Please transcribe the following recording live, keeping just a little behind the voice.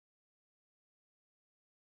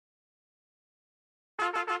Hey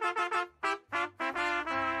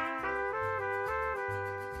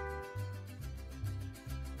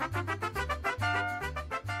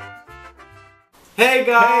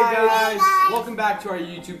guys! Welcome back to our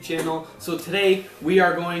YouTube channel. So today we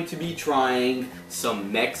are going to be trying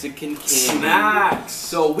some Mexican candies. Snacks!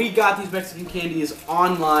 So we got these Mexican candies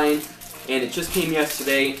online and it just came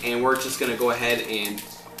yesterday and we're just gonna go ahead and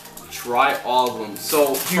try all of them.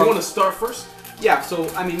 So do you want to start first? Yeah, so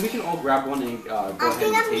I mean we can all grab one and go ahead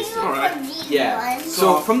and taste it. Alright. Yeah.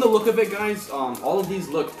 So from the look of it guys, all of these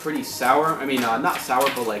look pretty sour. I mean not sour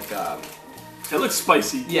but like it looks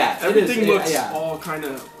spicy. Yeah, everything looks all kind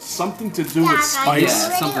of something to do with spice.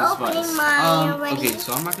 Yeah, something spice. Okay,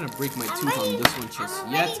 so I'm not gonna break my tooth on this one just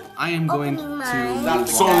yet. I am going to.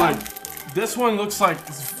 So like, this one looks like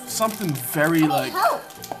something very like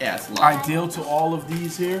ideal to all of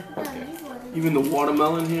these here. Okay. Even the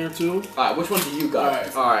watermelon here too. All right, which one do you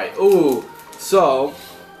got? All right. Ooh, so.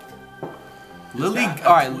 Lily,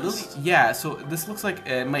 alright, Lily, yeah, so this looks like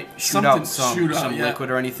it might shoot out some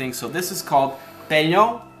liquid or anything. So this is called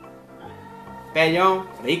Peño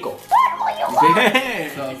Rico.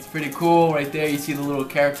 So it's pretty cool right there. You see the little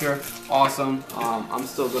character. Awesome. I'm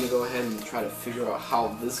still going to go ahead and try to figure out how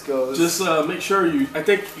this goes. Just make sure I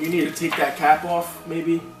think you need to take that cap off,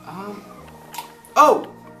 maybe.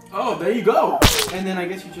 Oh, there you go. And then I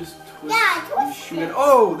guess you just twist and shoot it.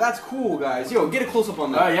 Oh, that's cool, guys. Yo, get a close up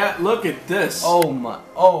on that. Yeah, look at this. Oh my.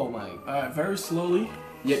 Alright, very slowly.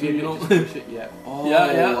 Yep, so you don't push it. Yeah. Oh,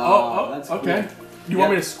 yeah. Wow, that's okay. Cool. You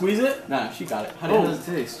want me to squeeze it? Nah, she got it. How does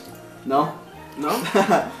it taste? No? No?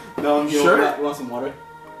 No, I'm sure. You want some water?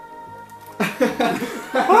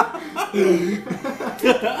 Are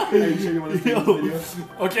you sure you want to see this video?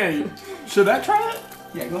 Okay, should I try it?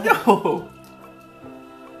 Yeah, go ahead. Yo.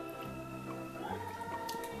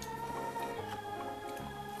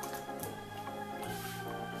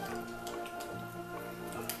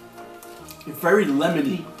 Very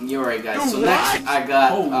lemony. You're right, guys. So next I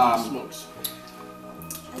got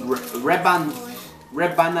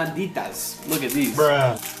rebanaditas. Look at these.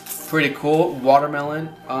 Bruh. Pretty cool. Watermelon.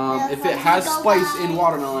 If it has spice in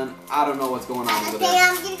watermelon, I don't know what's going on over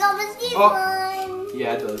there. I'm gonna go with this one.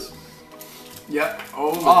 Yeah, it does. Yep.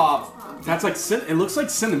 That's like it looks like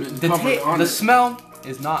cinnamon. The smell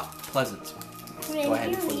is not pleasant. Go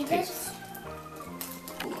ahead for the taste.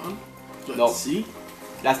 Hold on. Nope. See?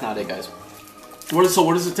 That's not it, guys. So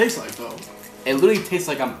what does it taste like though? It literally tastes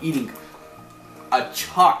like I'm eating a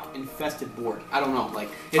chalk-infested board. I don't know, like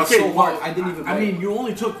it's so hard. I didn't even. I mean, you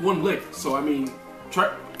only took one lick, so I mean,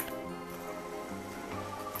 try.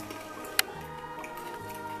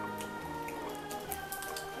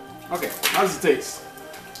 Okay, how does it taste?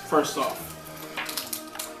 First off,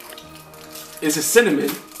 is it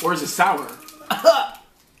cinnamon or is it sour?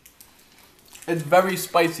 It's very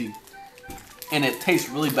spicy, and it tastes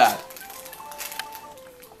really bad.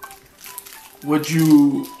 Would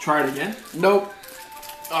you try it again? Nope.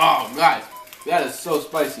 Oh, guys, that is so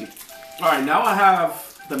spicy. Alright, now I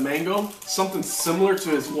have the mango, something similar to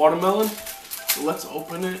his watermelon. So let's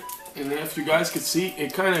open it, and if you guys can see,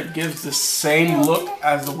 it kind of gives the same look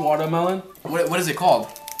as the watermelon. What is it called?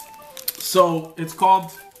 So, it's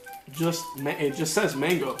called, it just says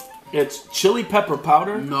mango. It's chili pepper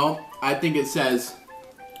powder. No, I think it says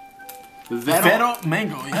Vero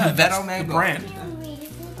Mango. Yeah, Vero Mango. The brand.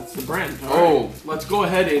 That's the brand. Oh. Right. Let's go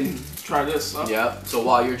ahead and try this up. Yep. So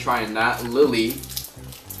while you're trying that, Lily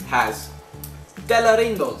has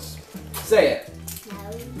telarindos. Say it.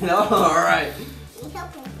 No. All right.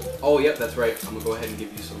 Oh, yep, that's right. I'm gonna go ahead and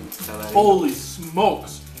give you some telarindos. Holy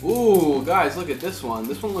smokes! Ooh, guys, look at this one.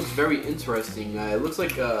 This one looks very interesting. It looks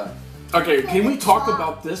like Okay, can we talk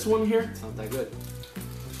about this one here? It's not that good.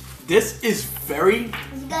 This is very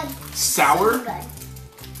sour,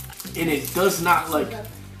 and it does not like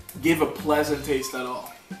give a pleasant taste at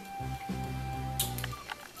all.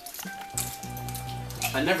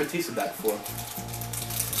 I never tasted that before.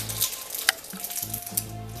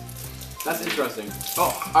 That's interesting.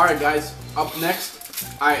 Oh, all right, guys. Up next,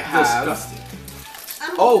 I have. Disgusting.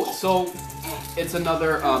 Oh, so it's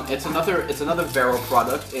another Vero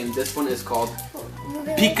product, and this one is called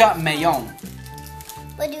Pica Mellon.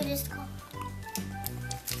 What is this called?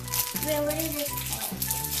 What is this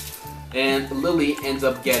called? And Lily ends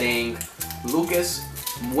up getting Lucas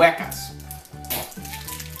Muecas.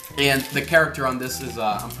 And the character on this is,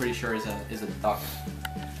 I'm pretty sure, is a duck.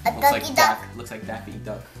 Looks like Daffy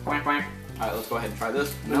Duck. Quack, quack. All right, let's go ahead and try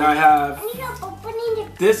this. And I have.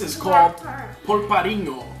 This is called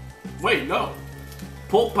Pulparino. Wait, no.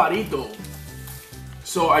 Pulparito.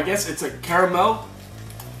 So I guess it's a caramel.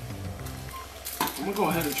 I'm gonna go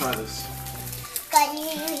ahead and try this. but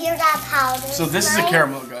you hear that powder. So this is a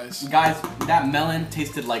caramel, guys. Guys, that melon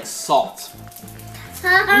tasted like salt.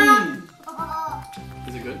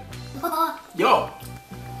 Is it good? Yo,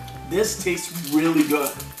 this tastes really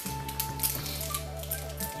good.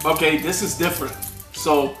 Okay, this is different.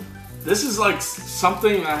 So this is like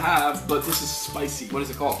something I have, but this is spicy. What is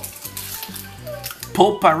it called?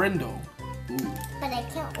 Pulparindo. But I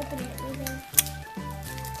can't open it.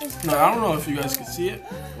 No, I don't know if you guys can see it.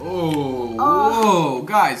 Oh, whoa,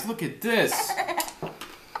 guys, look at this.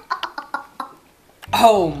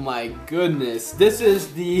 Oh my goodness. This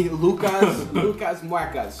is the Lucas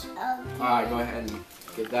Muecas. Alright, go ahead and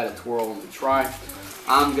give that a twirl and a try.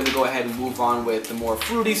 I'm gonna go ahead and move on with the more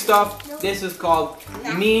fruity stuff. This is called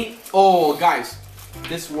oh guys,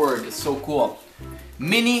 this word is so cool.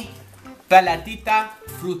 Mini palatita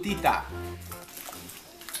frutita.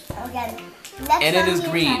 Okay. And it is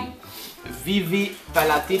green. Vivi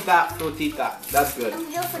palatita frutita. That's good.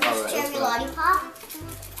 I'm going for this Alright, cherry let's go. lollipop.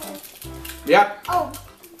 Yep. Oh.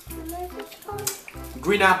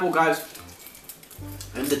 Green apple, guys.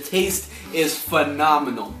 And the taste is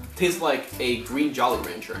phenomenal. Tastes like a green Jolly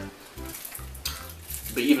Rancher.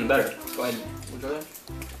 But even better. Go ahead and enjoy that.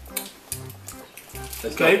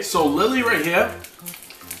 Let's go. Okay, so Lily right here,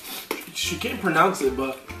 she can't pronounce it,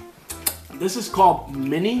 but this is called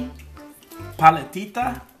Mini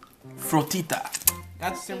Paletita Frutita.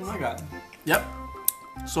 That's the same one I got. Yep.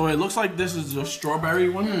 So it looks like this is a strawberry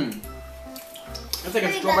one. It's like a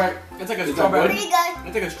Pretty strawberry. good. It's like a Is that strawberry. Pretty good.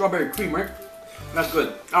 It's like a strawberry cream, right? That's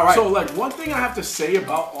good. All right. So like one thing I have to say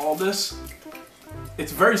about all this,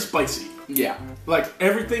 it's very spicy. yeah. Like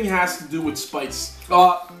everything has to do with spice.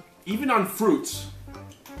 Even on fruits.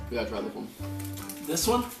 We gotta try this one. This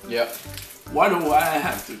one, Yep. why do I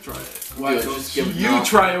have to try it? Why Good, don't just give it- you no.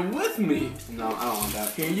 try it with me? No, I don't want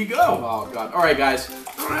that. Here you go. Oh god. All right, guys.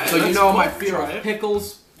 All right, So you let's know my both fear try of it.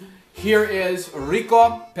 pickles. Here is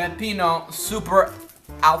Rico Pepino Super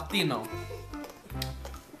Altino.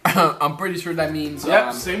 I'm pretty sure that means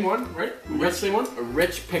Yep, same one, right? We got the same one? a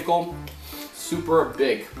rich pickle, super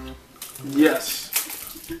big. Yes.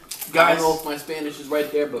 I don't Guys, know if my Spanish is right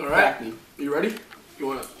there, but all back right. me. You ready? You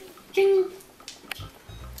wanna? Ching.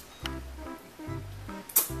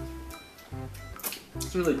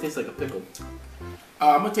 This really tastes like a pickle.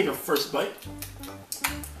 I'm gonna take a first bite.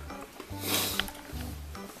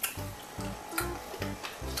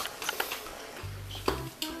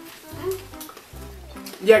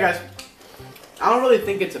 Yeah, guys. I don't really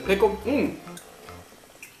think it's a pickle. You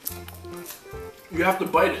have to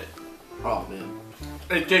bite it. Oh man.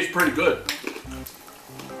 It tastes pretty good.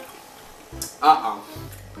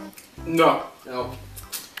 No. No.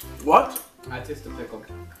 What? I taste the pickle.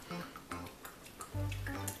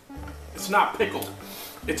 It's not pickle.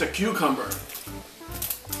 It's a cucumber.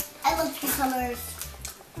 I love cucumbers.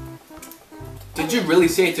 Did you really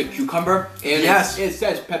say it's a cucumber? And Yes. It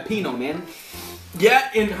says pepino, man. Yeah,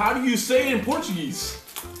 and how do you say it in Portuguese?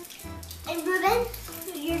 And Ruben,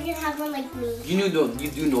 you're gonna have one like me. You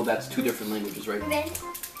do know that's two different languages, right? Ruben,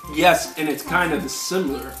 Yes, and it's kind of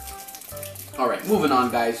similar. All right, moving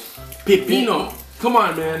on, guys. Pepino. Come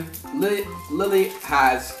on, man. Lily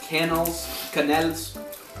has canals,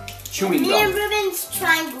 chewing me and gum, Ruben's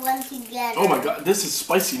trying one together. Oh my god, this is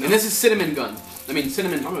spicy now. and this is cinnamon gun. I mean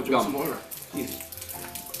cinnamon I'm gonna drink some gum. more. Easy.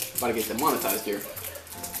 About to get demonetized here.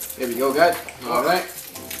 Here we go, guys. All right,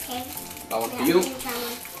 Okay. that one for Yeah, you. I'm gonna try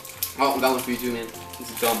one. Oh, that one for you too, man. This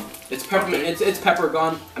is gum. It's pepper. It's pepper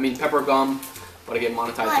gum. I mean pepper gum. About to get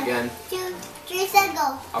monetized One, again. 2, 3, set,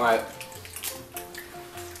 go. All right.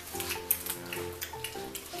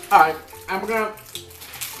 All right. I'm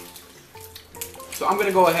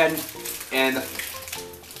gonna go ahead and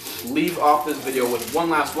leave off this video with one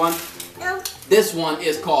last one. No. This one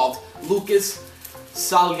is called Lucas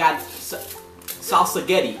Salsagetti.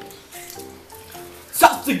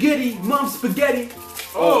 Salsagetti, mom spaghetti.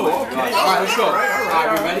 Oh, my okay. God. All right, let's go. All right, All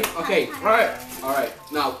right, we ready? Okay. Alright. All right.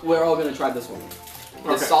 Now we're all gonna try this one.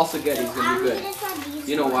 The Okay. salsagetti is gonna I'm be good. gonna try these.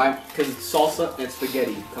 You know why? Because it's salsa and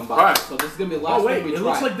spaghetti combined. All right. So this is gonna be the last Oh wait, one we it try.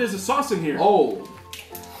 looks like there's a sauce in here. Oh.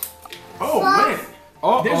 Oh Sauce. man.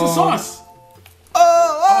 There's a sauce.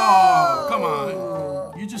 Oh, come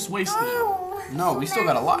on. You just wasted it. No, we still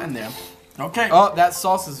got a lot in there. Okay. Oh, that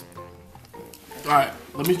sauce is. Alright,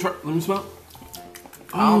 let me try. Let me smell.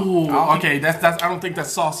 I don't Oh, okay. That's. I don't think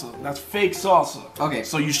that's salsa. That's fake salsa. Okay.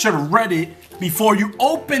 So you should have read it before you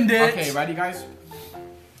opened it. Okay, ready, guys?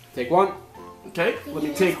 Take one. Okay. Let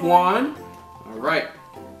me take one. All right.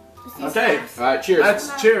 Okay. All right. Cheers.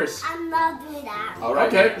 That's cheers. I'm not doing that. All right.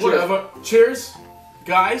 Okay. Cheers. Whatever. Cheers,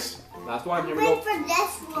 guys. Last one. Here we Wait go. for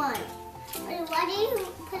this one. Wait, why do you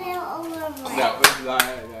put put it over. Yeah.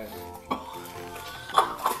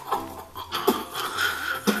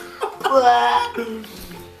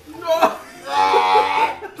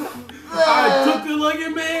 I took it like a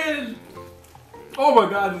man. Oh my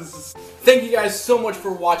God, this is... Thank you guys so much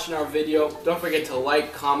for watching our video. Don't forget to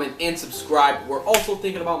like, comment, and subscribe. We're also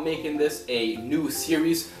thinking about making this a new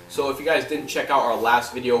series. So if you guys didn't check out our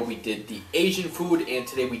last video, we did the Asian food, and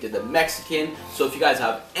today we did the Mexican. So if you guys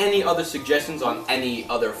have any other suggestions on any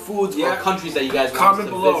other foods or countries that you guys want us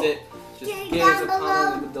to visit, just give us a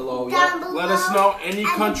comment below. Let us know any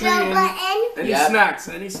country and any snacks.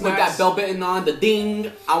 Any snacks. With that bell button on, the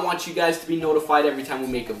ding. I want you guys to be notified every time we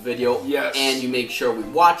make a video. Yes. And you make sure we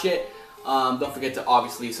watch it. Don't forget to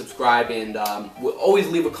obviously subscribe, and we'll always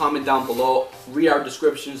leave a comment down below. Read our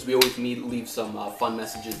descriptions. We always leave some fun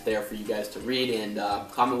messages there for you guys to read and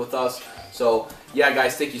comment with us. So yeah,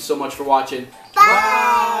 guys, thank you so much for watching.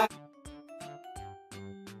 Bye.